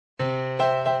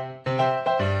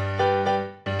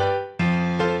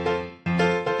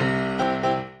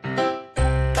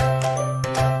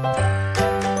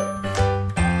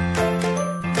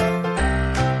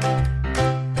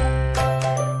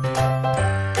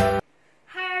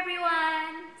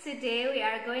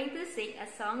sing a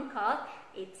song called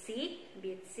Itsy,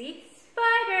 Bitsy,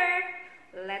 Spider.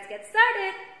 Let's get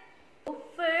started.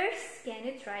 First, can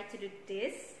you try to do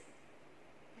this?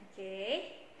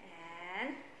 Okay,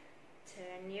 and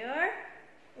turn your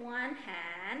one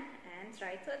hand and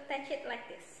try to attach it like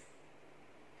this.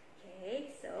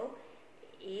 Okay, so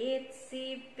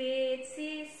Itsy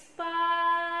bitsy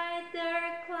spider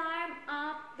climb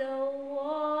up the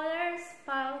water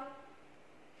spout.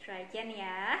 Try again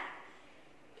ya.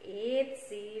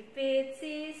 Itsy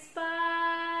bitsy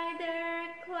spider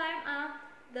climb up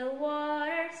the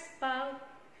water spout.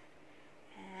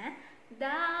 And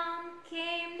down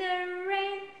came the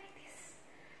rain.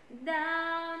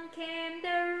 Down came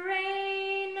the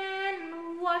rain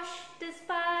and washed the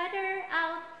spider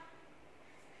out.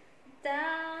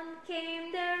 Down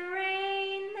came the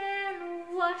rain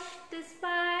and washed the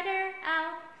spider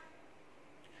out.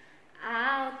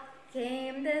 Out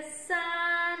came the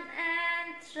sun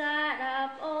and dried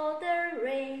up all the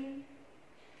rain.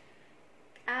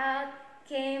 Out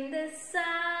came the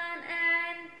sun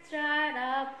and dried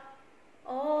up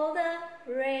all the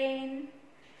rain.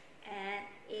 And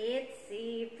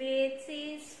Itsy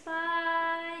bitsy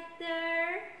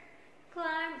spider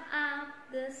climbed up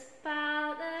the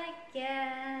spout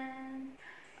again.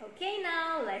 Okay,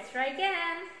 now let's try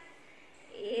again.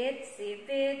 Itsy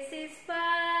bitsy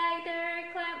spider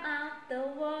climbed up the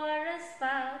water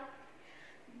spout.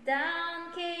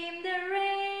 Down came the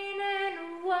rain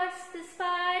and washed the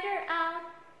spider out.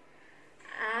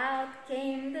 Out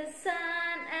came the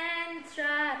sun and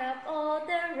dried up all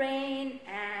the rain.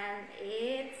 And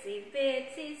Itsy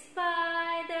bitsy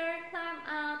spider climbed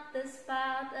up the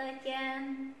spout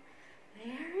again.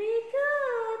 Very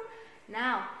good.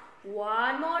 Now,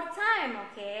 one more time,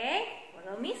 okay?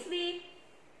 Follow Miss B.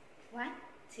 1,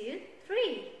 2,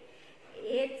 3.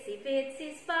 Itsy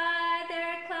bitsy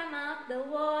spider climbed up the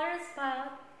water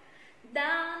spout.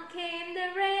 Down came the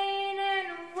rain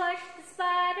and washed the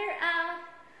spider out.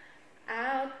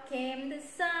 Out came the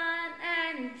sun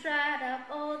and dried up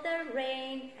all the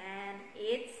rain. And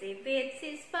Itsy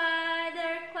bitsy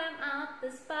spider climbed up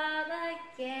the spout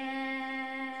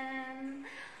again.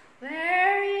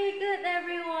 Very good,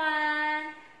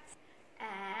 everyone.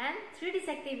 And through this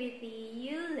activity,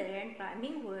 you learn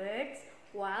rhyming words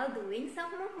while doing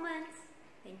some movements.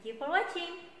 Thank you for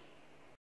watching.